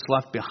work gets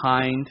left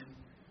behind,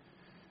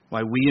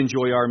 why we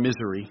enjoy our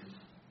misery.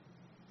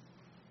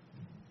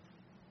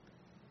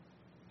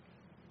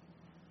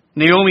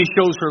 Naomi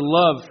shows her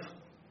love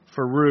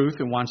for Ruth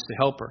and wants to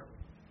help her.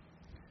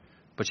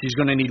 But she's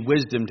going to need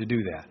wisdom to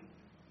do that.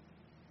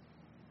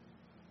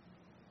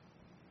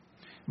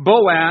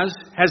 Boaz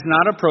has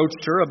not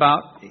approached her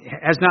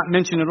has not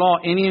mentioned at all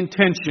any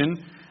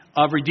intention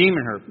of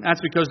redeeming her.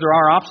 That's because there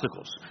are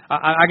obstacles.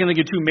 I'm going to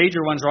give 2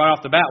 major ones right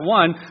off the bat.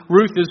 1,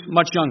 Ruth is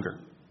much younger.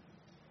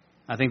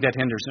 I think that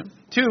hinders him.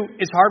 2,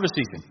 it's harvest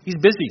season. He's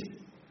busy.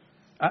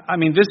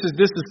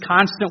 This is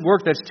constant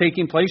work that's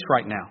taking place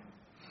right now.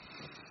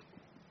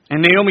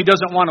 And Naomi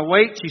doesn't want to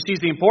wait. She sees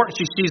the importance.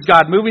 She sees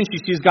God moving. She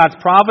sees God's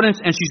providence,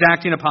 and she's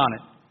acting upon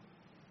it.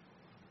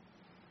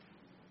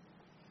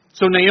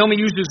 So Naomi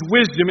uses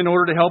wisdom in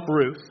order to help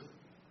Ruth.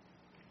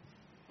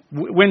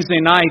 Wednesday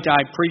night,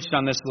 I preached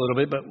on this a little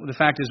bit, but the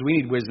fact is we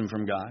need wisdom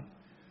from God.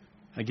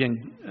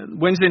 Again,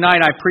 Wednesday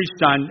night I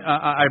preached on,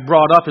 I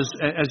brought up as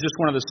just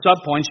one of the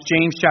subpoints,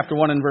 James chapter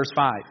 1 and verse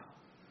 5.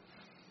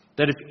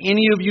 That if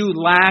any of you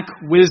lack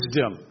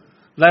wisdom,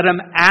 let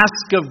him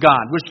ask of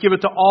God, which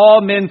giveth to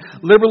all men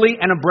liberally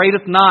and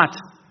upbraideth not.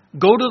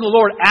 Go to the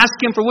Lord, ask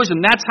Him for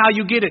wisdom. That's how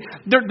you get it.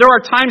 There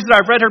are times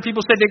that I've heard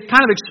people say they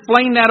kind of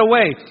explain that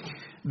away.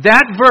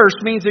 That verse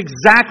means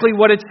exactly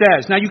what it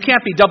says. Now, you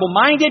can't be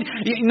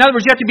double-minded. In other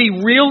words, you have to be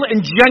real and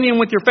genuine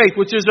with your faith,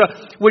 which is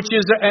one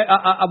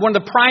of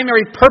the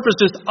primary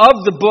purposes of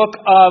the book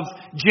of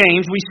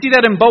James. We see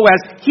that in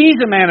Boaz.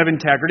 He's a man of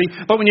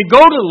integrity. But when you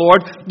go to the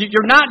Lord,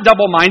 you're not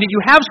double-minded.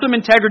 You have some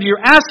integrity.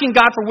 You're asking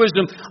God for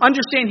wisdom.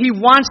 Understand, He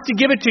wants to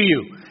give it to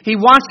you. He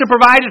wants to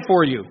provide it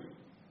for you.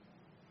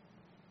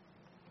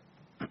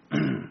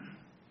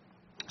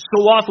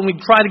 So often we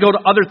try to go to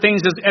other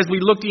things as we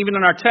look even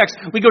in our text.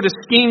 We go to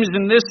schemes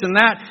and this and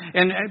that.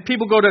 And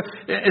people go to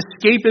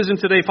escapism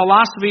today,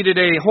 philosophy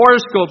today,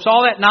 horoscopes,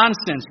 all that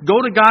nonsense.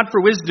 Go to God for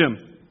wisdom.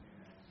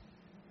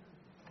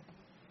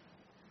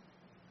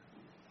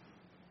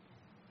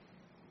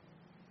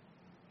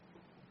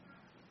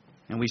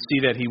 And we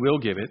see that He will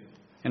give it.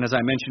 And as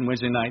I mentioned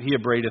Wednesday night, He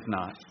upbraideth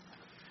not.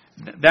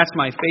 That's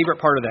my favorite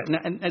part of that.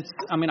 And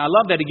I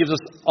love that He gives us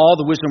all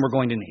the wisdom we're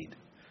going to need.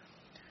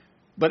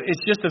 But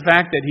it's just the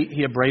fact that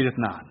He upbraideth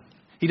not.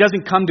 He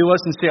doesn't come to us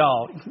and say,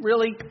 oh,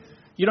 really?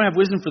 You don't have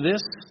wisdom for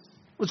this?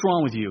 What's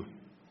wrong with you?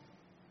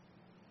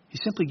 He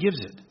simply gives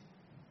it.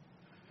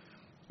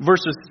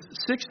 Verses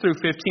 6 through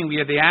 15, we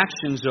have the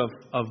actions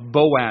of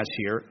Boaz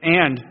here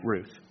and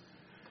Ruth.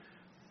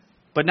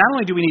 But not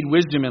only do we need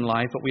wisdom in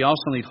life, but we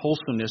also need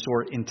wholesomeness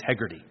or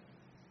integrity.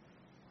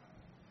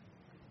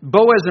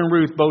 Boaz and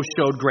Ruth both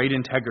showed great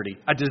integrity,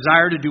 a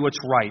desire to do what's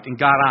right, and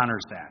God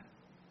honors that.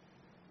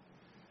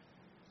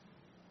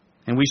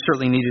 And we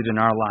certainly need it in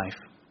our life.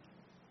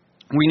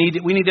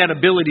 We need that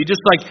ability,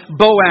 just like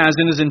Boaz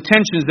in his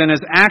intentions and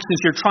his actions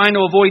here, trying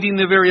to avoid even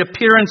the very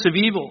appearance of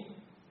evil.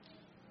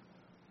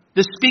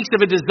 This speaks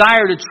of a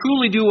desire to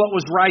truly do what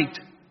was right.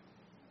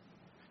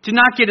 To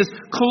not get as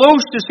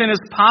close to sin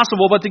as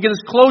possible, but to get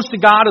as close to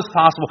God as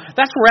possible.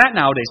 That's where we're at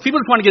nowadays.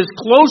 People just want to get as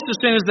close to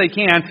sin as they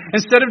can,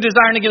 instead of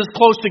desiring to get as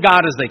close to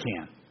God as they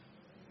can.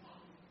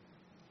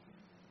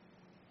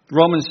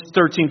 Romans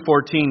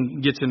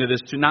 13:14 gets into this,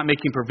 to not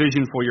making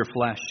provision for your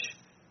flesh.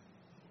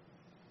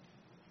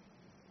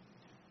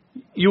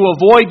 You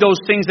avoid those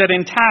things that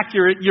attack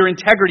your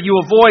integrity. You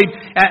avoid,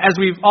 as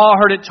we've all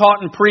heard it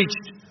taught and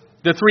preached,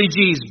 the 3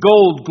 G's,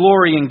 gold,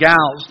 glory, and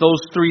gals.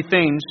 Those 3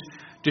 things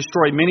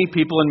destroy many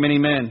people and many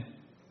men.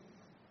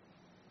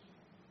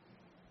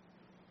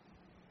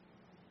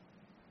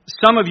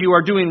 Some of you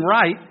are doing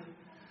right,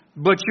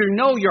 but you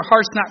know your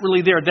heart's not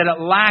really there, that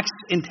it lacks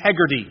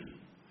integrity.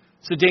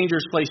 It's a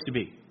dangerous place to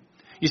be.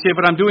 You say,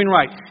 but I'm doing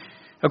right.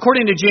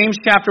 According to James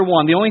chapter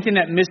 1, the only thing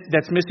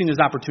that's missing is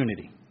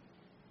opportunity.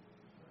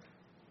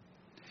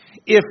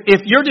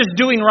 If you're just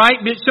doing right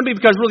simply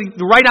because really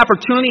the right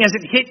opportunity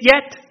hasn't hit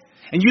yet,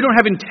 and you don't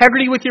have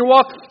integrity with your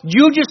walk,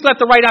 you just let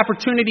the right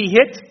opportunity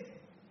hit,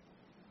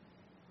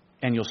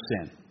 and you'll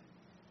sin.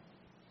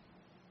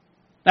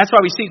 That's why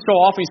we see it so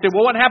often. You say,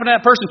 well, what happened to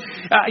that person?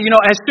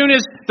 As soon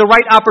as the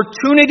right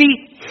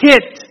opportunity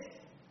hit,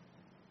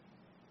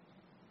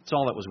 it's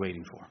all that was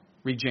waiting for.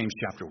 Read James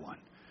chapter 1.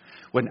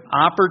 When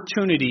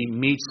opportunity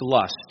meets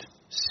lust,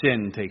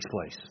 sin takes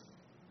place.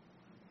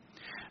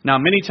 Now,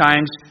 many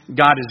times,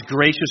 God is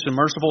gracious and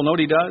merciful. Know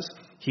what He does?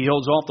 He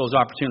holds off those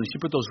opportunities. He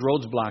put those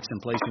roadblocks in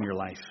place in your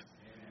life.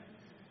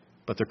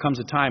 But there comes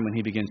a time when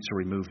He begins to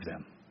remove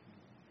them.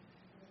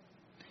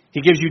 He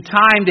gives you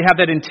time to have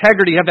that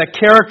integrity, have that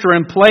character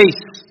in place.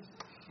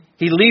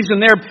 He leaves them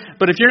there.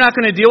 But if you're not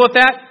going to deal with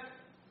that,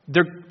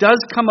 there does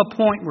come a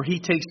point where He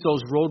takes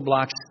those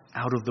roadblocks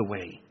out of the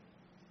way.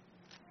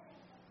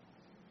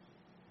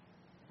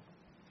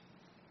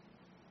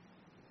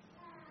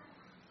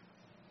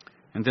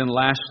 And then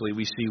lastly,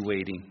 we see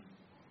waiting.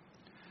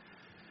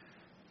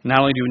 Not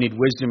only do we need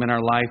wisdom in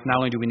our life, not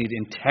only do we need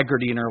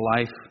integrity in our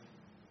life,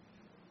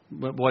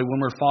 but boy, when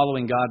we're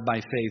following God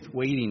by faith,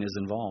 waiting is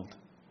involved.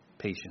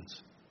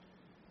 Patience.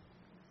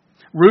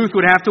 Ruth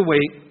would have to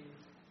wait.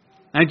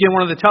 And again,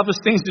 one of the toughest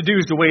things to do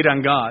is to wait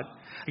on God.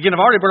 Again, I've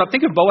already brought up,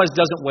 think if Boaz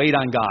doesn't wait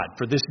on God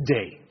for this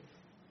day.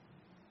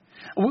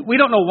 We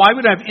don't know why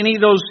we'd have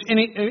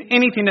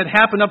anything that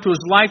happened up to his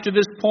life to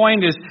this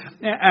point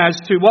as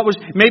to what was,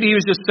 maybe he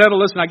was just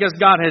settled, listen, I guess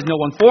God has no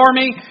one for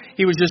me.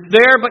 He was just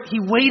there, but he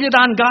waited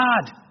on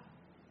God.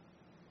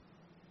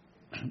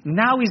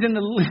 Now he's in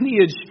the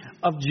lineage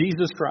of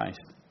Jesus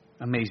Christ.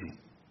 Amazing.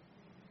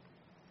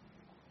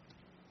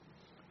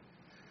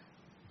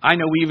 I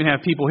know we even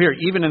have people here,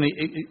 even in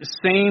the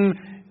same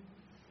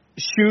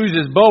shoes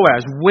as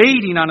Boaz,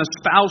 waiting on a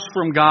spouse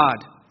from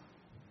God.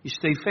 You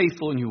stay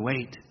faithful and you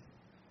wait.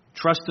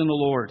 Trust in the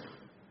Lord.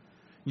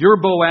 Your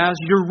Boaz,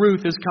 your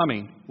Ruth is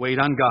coming. Wait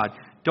on God.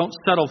 Don't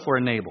settle for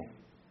a Nabal.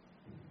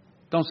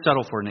 Don't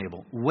settle for a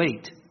Nabal.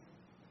 Wait.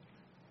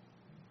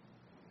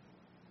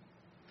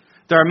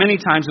 There are many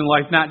times in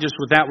life, not just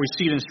with that, we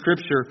see it in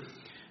Scripture,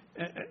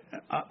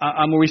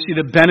 where we see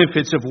the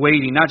benefits of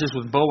waiting, not just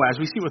with Boaz.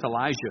 We see it with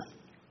Elijah.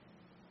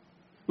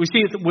 We see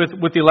it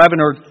with the 11,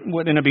 or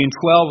what ended up being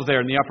 12 there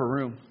in the upper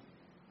room.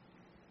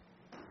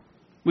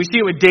 We see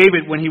it with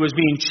David when he was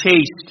being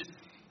chased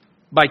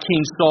by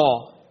King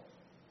Saul.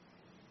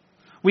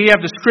 We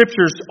have the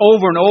Scriptures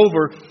over and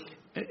over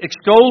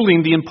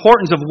extolling the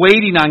importance of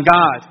waiting on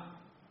God.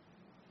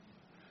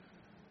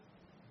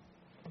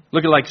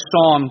 Look at like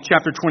Psalm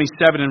chapter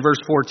 27 and verse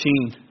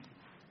 14.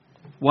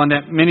 One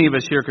that many of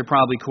us here could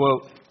probably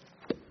quote.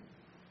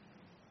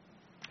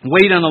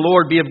 Wait on the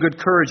Lord, be of good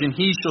courage, and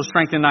He shall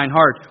strengthen thine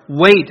heart.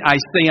 Wait, I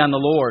say, on the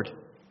Lord.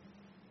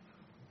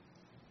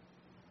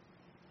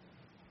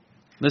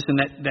 Listen,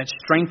 that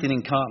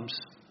strengthening comes.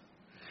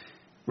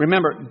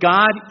 Remember,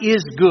 God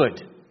is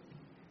good.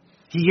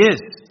 He is.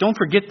 Don't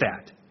forget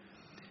that.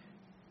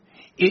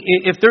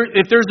 If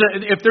there's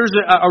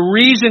a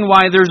reason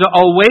why there's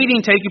a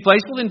waiting taking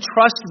place, well then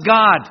trust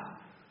God.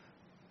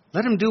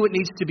 Let Him do what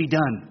needs to be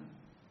done.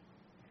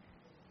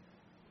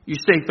 You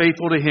stay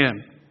faithful to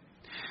Him.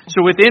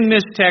 So within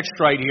this text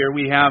right here,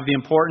 we have the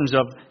importance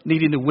of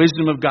needing the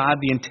wisdom of God,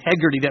 the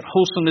integrity, that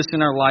wholesomeness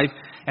in our life,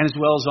 and as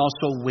well as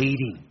also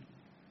waiting.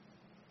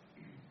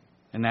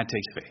 And that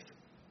takes faith.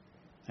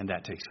 And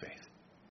that takes faith.